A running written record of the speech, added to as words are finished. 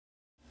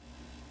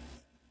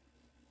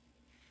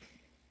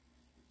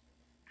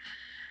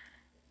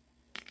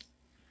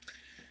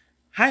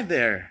Hi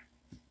there.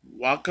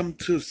 Welcome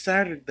to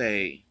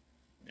Saturday.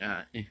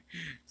 Uh,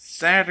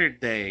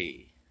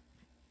 Saturday.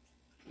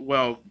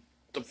 Well,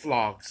 the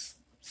vlogs.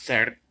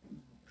 Saturday.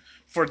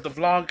 For the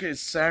vlog is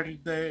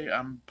Saturday.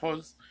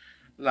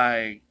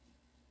 Like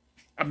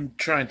I'm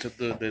trying to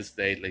do this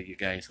daily, you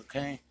guys.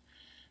 Okay.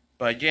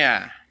 But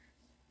yeah,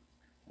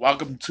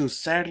 welcome to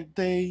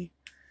Saturday.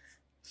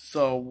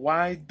 So what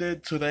I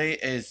did today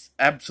is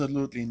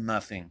absolutely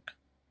nothing.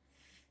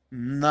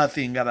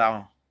 Nothing at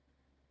all.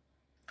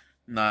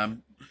 No.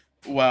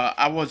 Well,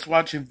 I was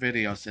watching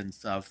videos and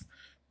stuff.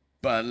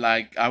 But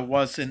like I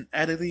wasn't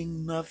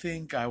editing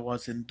nothing, I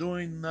wasn't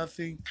doing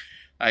nothing.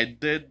 I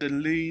did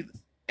delete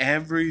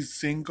every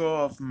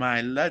single of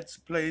my Let's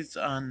Plays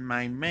on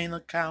my main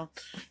account.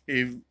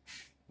 If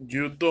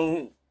you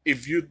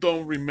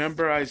don't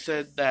remember, I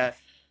said that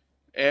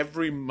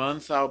every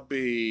month I'll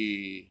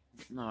be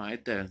no, I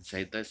didn't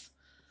say this.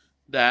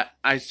 That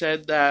I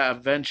said that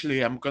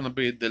eventually I'm gonna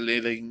be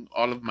deleting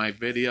all of my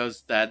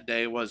videos. That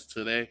day was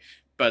today,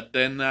 but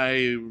then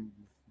I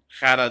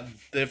had a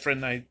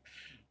different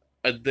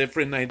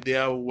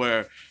idea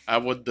where I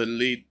would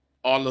delete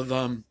all of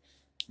them,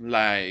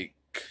 like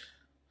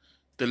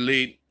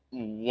delete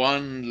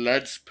one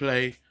Let's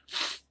Play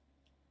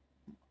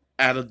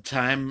at a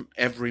time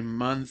every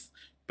month.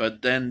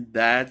 But then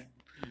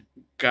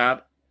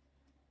got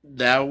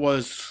that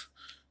was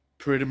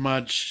pretty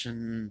much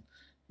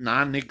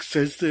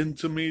non-existent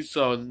to me.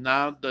 So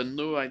now the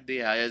new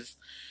idea is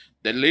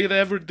delete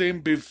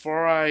everything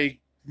before I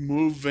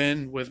move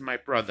in with my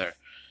brother.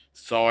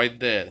 So I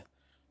did.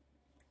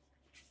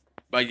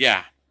 But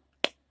yeah,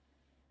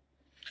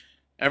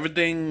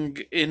 everything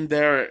in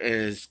there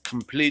is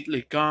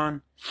completely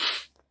gone.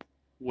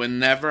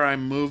 Whenever I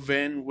move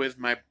in with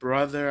my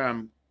brother,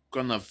 I'm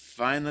gonna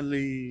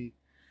finally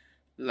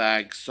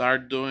like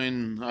start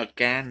doing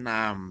again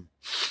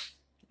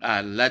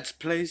Let's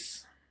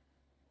Plays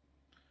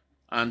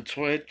on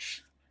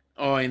Twitch.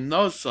 Oh, and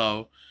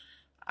also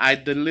I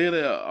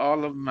deleted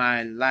all of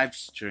my live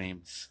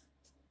streams.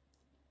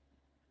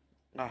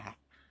 Ah,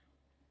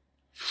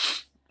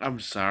 I'm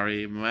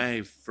sorry,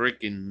 my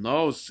freaking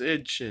nose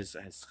itches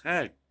as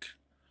heck.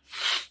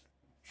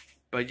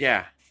 But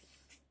yeah.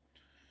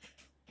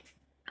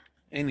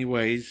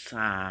 Anyways,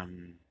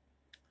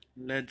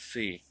 let's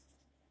see.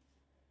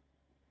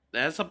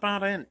 That's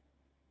about it.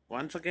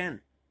 Once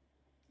again,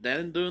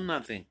 didn't do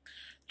nothing.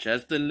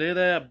 Just deleted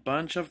a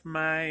bunch of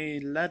my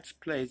Let's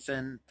Plays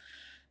and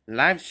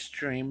live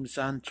streams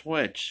on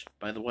Twitch.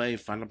 By the way,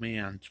 follow me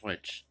on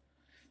Twitch.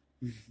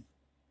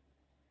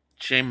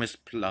 Shameless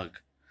plug.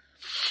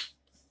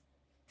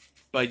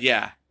 But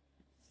yeah,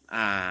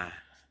 uh,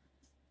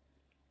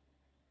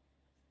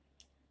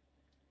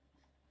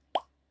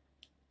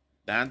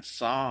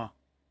 that's all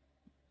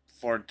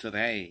for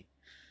today.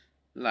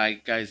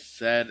 Like I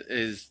said,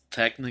 is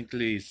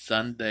technically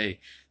Sunday.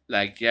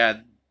 Like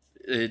yeah,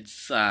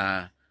 it's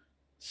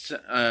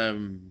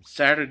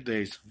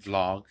Saturday's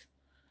vlog,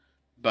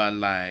 but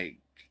like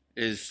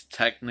it's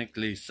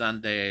technically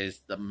Sunday.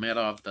 Is the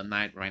middle of the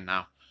night right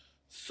now,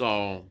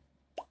 so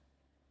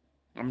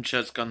I'm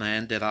just gonna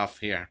end it off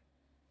here.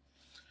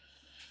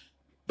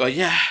 But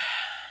yeah,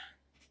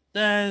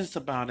 that's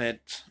about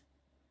it.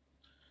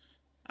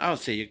 I'll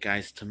see you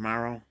guys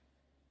tomorrow.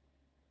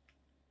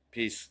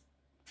 Peace.